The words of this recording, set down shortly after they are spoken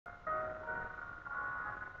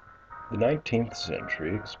The 19th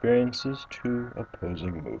century experiences two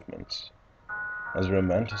opposing movements. As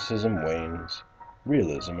Romanticism wanes,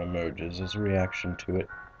 realism emerges as a reaction to it.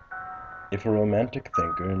 If a romantic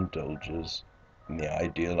thinker indulges in the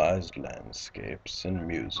idealized landscapes and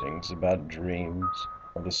musings about dreams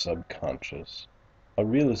of the subconscious, a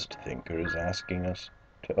realist thinker is asking us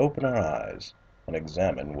to open our eyes and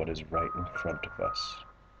examine what is right in front of us.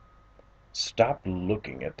 Stop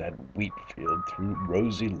looking at that wheat field through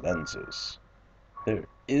rosy lenses. There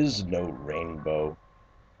is no rainbow.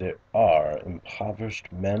 There are impoverished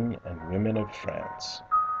men and women of France,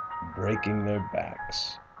 breaking their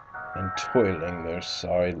backs and toiling their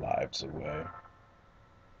sorry lives away.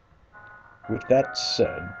 With that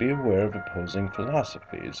said, be aware of opposing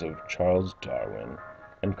philosophies of Charles Darwin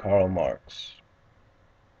and Karl Marx.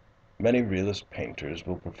 Many realist painters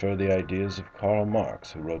will prefer the ideas of Karl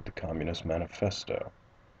Marx, who wrote the Communist Manifesto.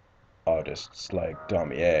 Artists like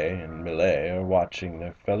Daumier and Millet are watching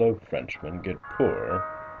their fellow Frenchmen get poorer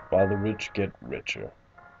while the rich get richer.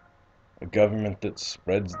 A government that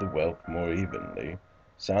spreads the wealth more evenly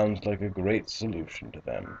sounds like a great solution to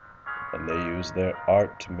them, and they use their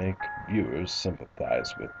art to make viewers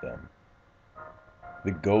sympathize with them.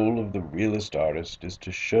 The goal of the realist artist is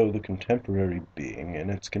to show the contemporary being in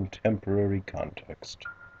its contemporary context.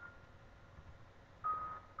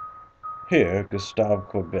 Here Gustave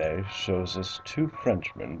Courbet shows us two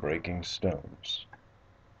Frenchmen breaking stones.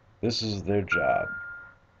 This is their job,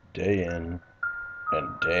 day in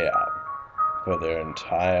and day out, for their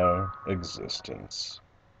entire existence.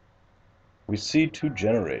 We see two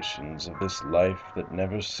generations of this life that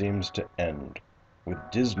never seems to end, with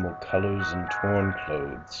dismal colors and torn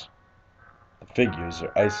clothes. The figures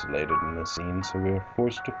are isolated in the scene, so we are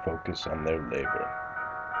forced to focus on their labor.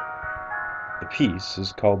 The piece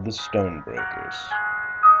is called The Stonebreakers.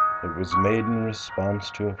 It was made in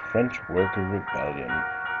response to a French worker rebellion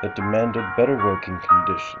that demanded better working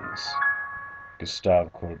conditions.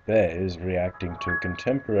 Gustave Courbet is reacting to a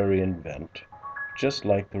contemporary event, just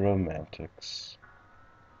like the Romantics.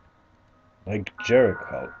 Like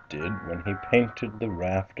Géricault did when he painted the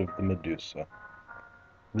raft of the Medusa.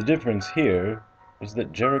 The difference here is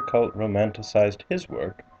that Géricault romanticized his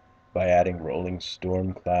work by adding rolling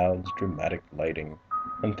storm clouds, dramatic lighting,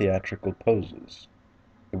 and theatrical poses.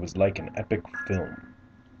 It was like an epic film.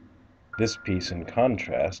 This piece, in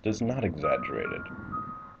contrast, is not exaggerated.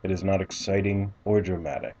 It is not exciting or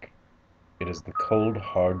dramatic. It is the cold,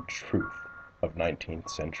 hard truth of 19th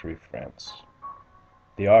century France.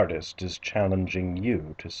 The artist is challenging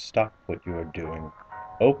you to stop what you are doing,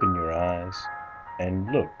 open your eyes,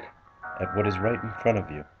 and look at what is right in front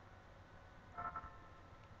of you.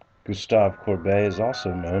 Gustave Courbet is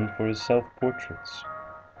also known for his self-portraits.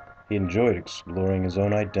 He enjoyed exploring his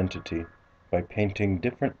own identity by painting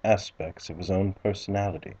different aspects of his own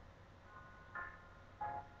personality.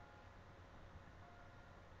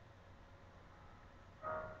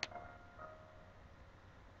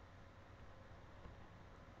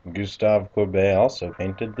 Gustave Courbet also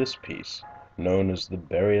painted this piece, known as the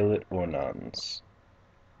Burial at Ornans.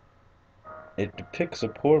 It depicts a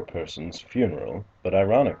poor person's funeral, but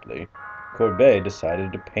ironically, Courbet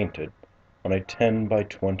decided to paint it on a 10 by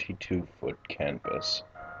 22-foot canvas,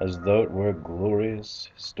 as though it were a glorious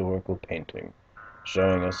historical painting,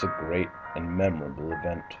 showing us a great and memorable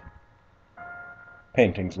event.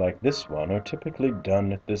 Paintings like this one are typically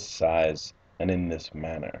done at this size and in this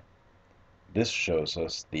manner. This shows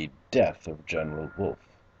us the death of General Wolfe.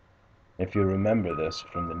 If you remember this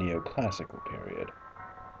from the neoclassical period,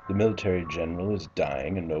 the military general is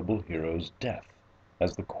dying a noble hero's death,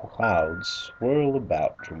 as the clouds swirl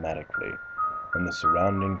about dramatically, and the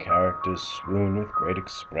surrounding characters swoon with great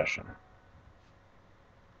expression.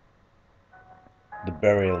 The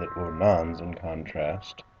Burial at Ornans, in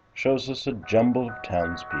contrast, shows us a jumble of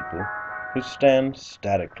townspeople who stand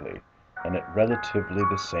statically and at relatively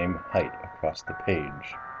the same height across the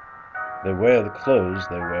page. They wear the clothes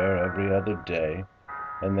they wear every other day,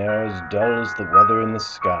 and they are as dull as the weather in the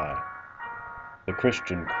sky. The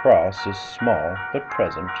Christian cross is small but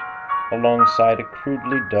present, alongside a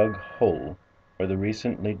crudely dug hole where the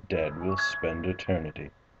recently dead will spend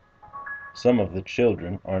eternity. Some of the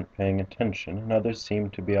children aren't paying attention, and others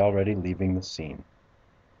seem to be already leaving the scene.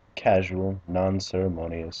 Casual,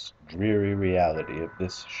 non-ceremonious, dreary reality of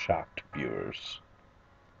this shocked viewers,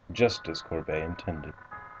 just as Courbet intended.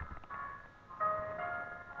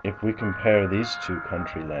 If we compare these two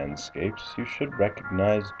country landscapes, you should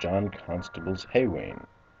recognize John Constable's Haywain,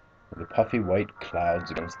 with the puffy white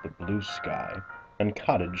clouds against the blue sky, and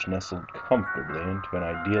cottage nestled comfortably into an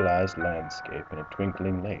idealized landscape in a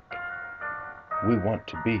twinkling lake. We want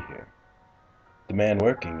to be here. The man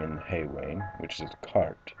working in the hay wain, which is a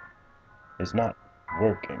cart, is not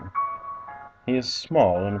working. He is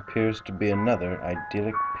small and appears to be another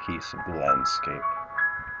idyllic piece of the landscape.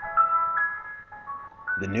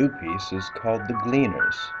 The new piece is called The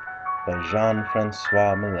Gleaners by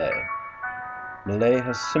Jean-Francois Millet. Millet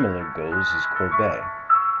has similar goals as Courbet.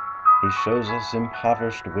 He shows us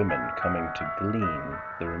impoverished women coming to glean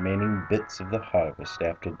the remaining bits of the harvest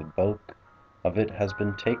after the bulk of it has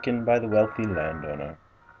been taken by the wealthy landowner.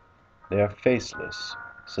 They are faceless,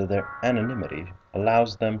 so their anonymity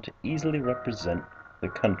allows them to easily represent the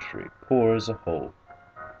country, poor as a whole.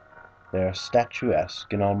 They are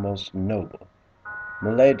statuesque and almost noble.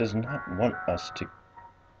 Millet does not want us to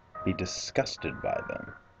be disgusted by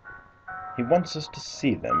them. He wants us to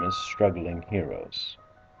see them as struggling heroes.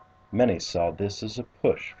 Many saw this as a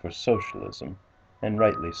push for socialism, and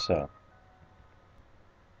rightly so.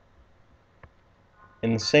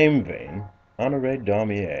 In the same vein, Honoré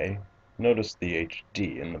Daumier, notice the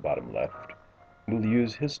HD in the bottom left, will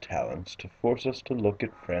use his talents to force us to look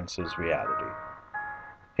at France's reality.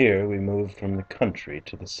 Here we move from the country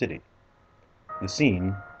to the city. The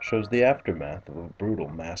scene shows the aftermath of a brutal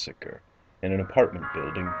massacre in an apartment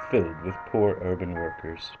building filled with poor urban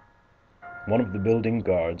workers. One of the building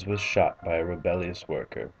guards was shot by a rebellious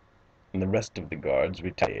worker, and the rest of the guards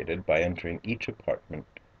retaliated by entering each apartment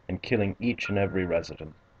and killing each and every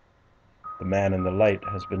resident. The man in the light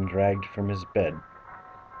has been dragged from his bed.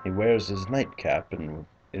 He wears his nightcap and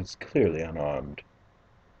is clearly unarmed.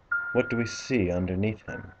 What do we see underneath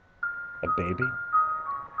him? A baby?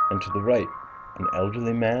 And to the right, an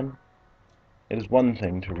elderly man? It is one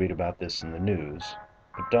thing to read about this in the news,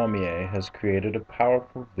 but Daumier has created a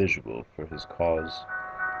powerful visual for his cause,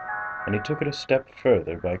 and he took it a step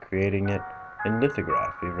further by creating it in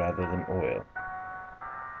lithography rather than oil.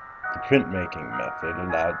 The printmaking method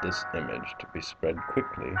allowed this image to be spread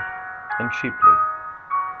quickly and cheaply.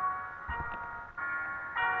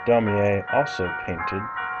 Daumier also painted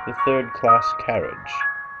the third-class carriage.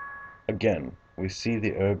 Again, we see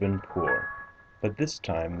the urban poor, but this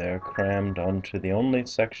time they are crammed onto the only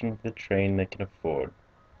section of the train they can afford.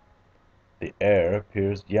 The air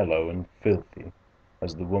appears yellow and filthy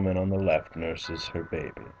as the woman on the left nurses her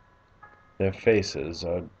baby. Their faces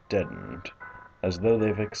are deadened, as though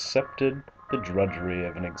they've accepted the drudgery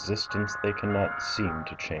of an existence they cannot seem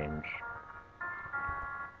to change.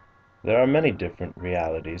 There are many different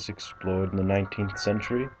realities explored in the 19th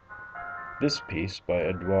century. This piece by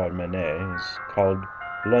Edouard Manet is called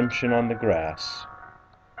Luncheon on the Grass.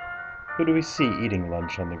 Who do we see eating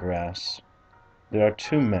lunch on the grass? There are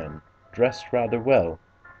two men, dressed rather well.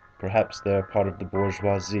 Perhaps they are part of the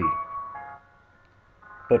bourgeoisie.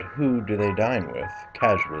 But who do they dine with,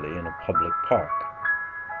 casually, in a public park?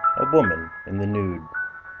 A woman in the nude.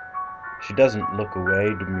 She doesn't look away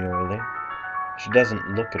demurely. She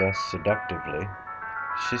doesn't look at us seductively.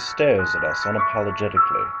 She stares at us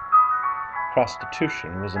unapologetically.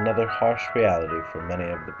 Prostitution was another harsh reality for many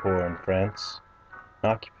of the poor in France,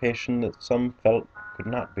 an occupation that some felt could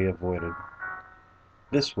not be avoided.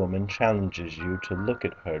 This woman challenges you to look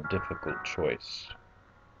at her difficult choice.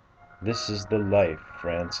 This is the life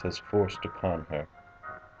France has forced upon her.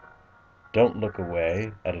 Don't look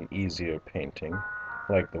away at an easier painting,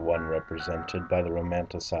 like the one represented by the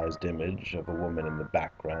romanticized image of a woman in the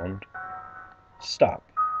background. Stop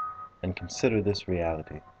and consider this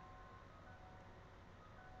reality.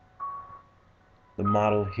 The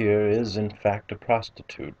model here is in fact a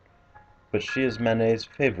prostitute, but she is Manet's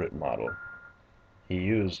favorite model. He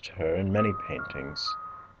used her in many paintings,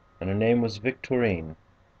 and her name was Victorine.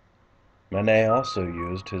 Manet also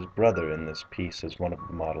used his brother in this piece as one of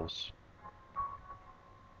the models.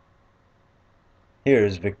 Here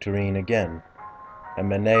is Victorine again, and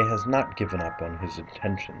Manet has not given up on his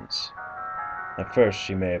intentions. At first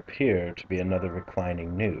she may appear to be another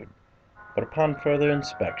reclining nude, but upon further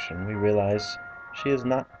inspection we realize she is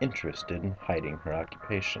not interested in hiding her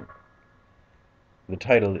occupation. The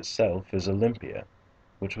title itself is Olympia,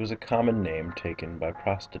 which was a common name taken by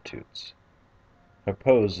prostitutes. Her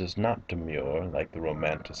pose is not demure like the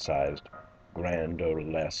romanticized grand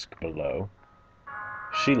burlesque below.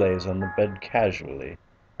 She lays on the bed casually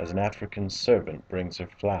as an African servant brings her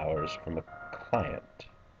flowers from a client.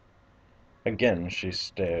 Again she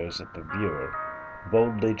stares at the viewer,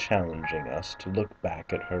 boldly challenging us to look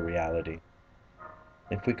back at her reality.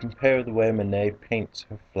 If we compare the way Manet paints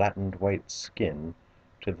her flattened white skin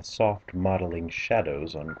to the soft modeling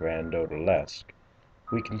shadows on grand burlesque,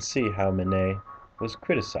 we can see how Manet was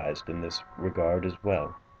criticized in this regard as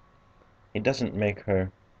well. He doesn't make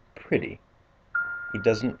her pretty. He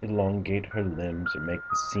doesn't elongate her limbs or make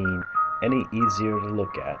the scene any easier to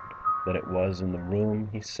look at than it was in the room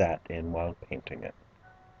he sat in while painting it.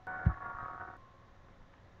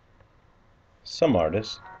 Some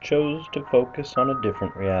artists chose to focus on a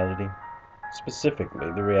different reality,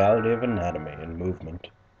 specifically the reality of anatomy and movement.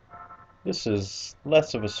 This is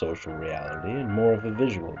less of a social reality and more of a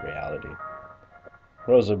visual reality.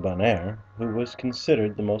 Rosa Bonheur, who was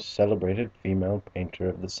considered the most celebrated female painter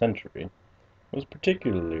of the century, was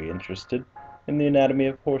particularly interested in the anatomy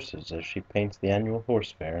of horses as she paints the annual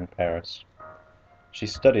horse fair in Paris. She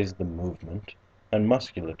studies the movement and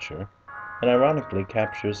musculature and ironically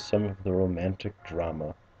captures some of the romantic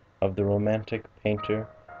drama of the romantic painter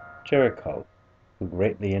Géricault, who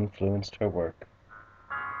greatly influenced her work.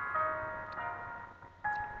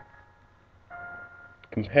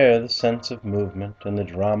 Compare the sense of movement and the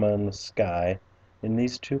drama in the sky in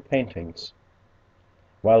these two paintings.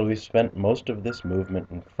 While we spent most of this movement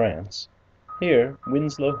in France, here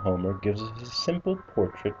Winslow Homer gives us a simple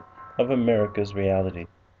portrait of America's reality.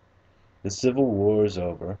 The Civil War is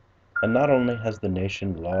over, and not only has the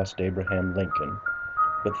nation lost Abraham Lincoln,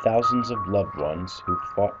 but thousands of loved ones who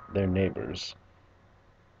fought their neighbors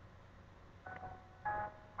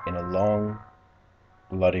in a long,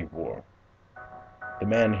 bloody war. The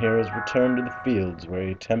man here has returned to the fields where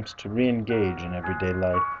he attempts to re-engage in everyday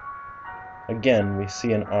life. Again, we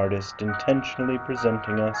see an artist intentionally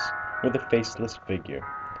presenting us with a faceless figure,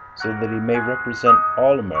 so that he may represent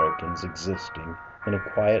all Americans existing in a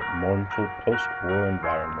quiet, mournful post-war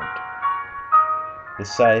environment. The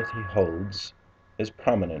scythe he holds is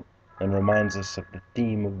prominent and reminds us of the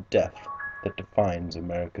theme of death that defines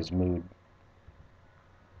America's mood.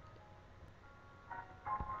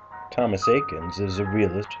 Thomas Eakins is a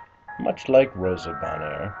realist much like Rosa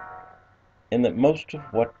Bonheur, in that most of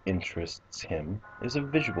what interests him is a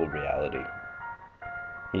visual reality.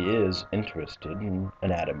 He is interested in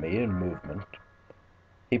anatomy and movement.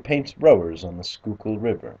 He paints rowers on the Schuylkill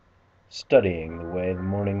River, studying the way the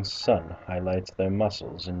morning sun highlights their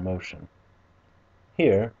muscles in motion.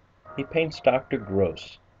 Here, he paints Dr.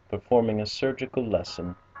 Gross performing a surgical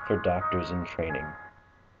lesson for doctors in training.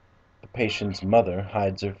 The patient's mother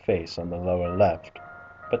hides her face on the lower left,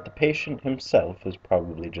 but the patient himself is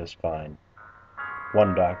probably just fine.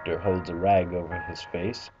 One doctor holds a rag over his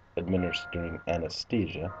face, administering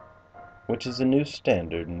anesthesia, which is a new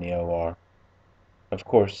standard in the OR. Of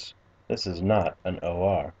course, this is not an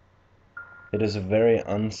OR. It is a very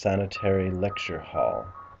unsanitary lecture hall,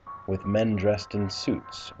 with men dressed in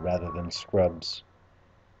suits rather than scrubs.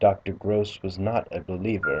 Dr. Gross was not a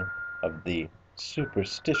believer of the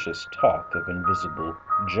superstitious talk of invisible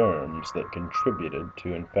germs that contributed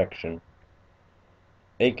to infection.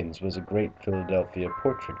 Eakins was a great Philadelphia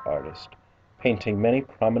portrait artist, painting many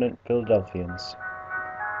prominent Philadelphians.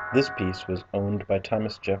 This piece was owned by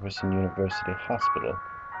Thomas Jefferson University Hospital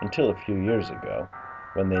until a few years ago,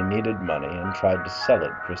 when they needed money and tried to sell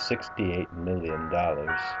it for $68 million.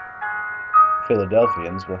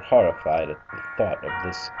 Philadelphians were horrified at the thought of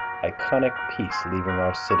this iconic piece leaving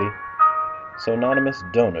our city, so anonymous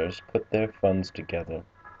donors put their funds together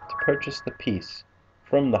to purchase the piece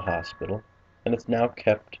from the hospital, and it's now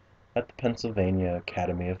kept at the Pennsylvania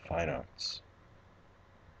Academy of Fine Arts.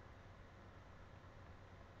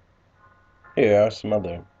 Here are some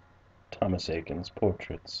other Thomas Eakins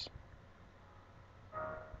portraits.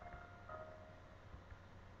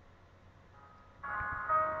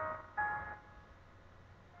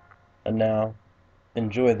 And now,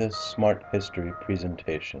 enjoy this smart history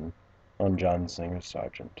presentation on John Singer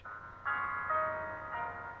Sargent.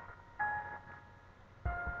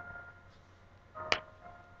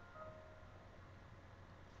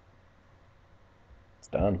 It's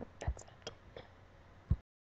done.